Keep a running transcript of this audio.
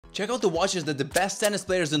Check out the watches that the best tennis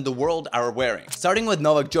players in the world are wearing. Starting with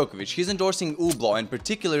Novak Djokovic, he's endorsing Hublot and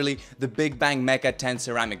particularly the Big Bang Mecca 10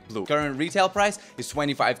 ceramic blue. Current retail price is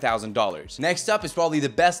 $25,000. Next up is probably the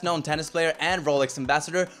best known tennis player and Rolex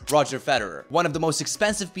ambassador, Roger Federer. One of the most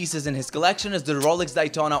expensive pieces in his collection is the Rolex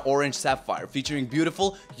Daytona Orange Sapphire, featuring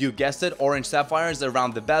beautiful, you guessed it, orange sapphires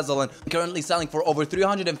around the bezel and currently selling for over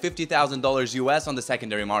 $350,000 US on the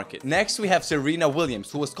secondary market. Next we have Serena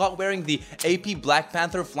Williams, who was caught wearing the AP Black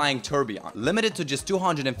Panther Flying Tourbillon. Limited to just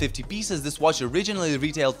 250 pieces, this watch originally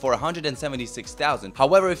retailed for $176,000.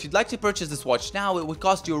 However, if you'd like to purchase this watch now, it would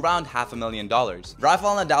cost you around $500,000.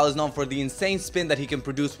 Rafael Nadal is known for the insane spin that he can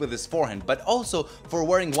produce with his forehand, but also for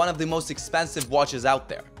wearing one of the most expensive watches out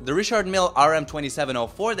there. The Richard Mille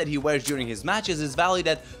RM2704 that he wears during his matches is valued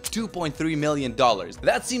at $2.3 million.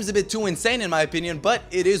 That seems a bit too insane in my opinion, but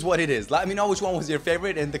it is what it is. Let me know which one was your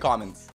favorite in the comments.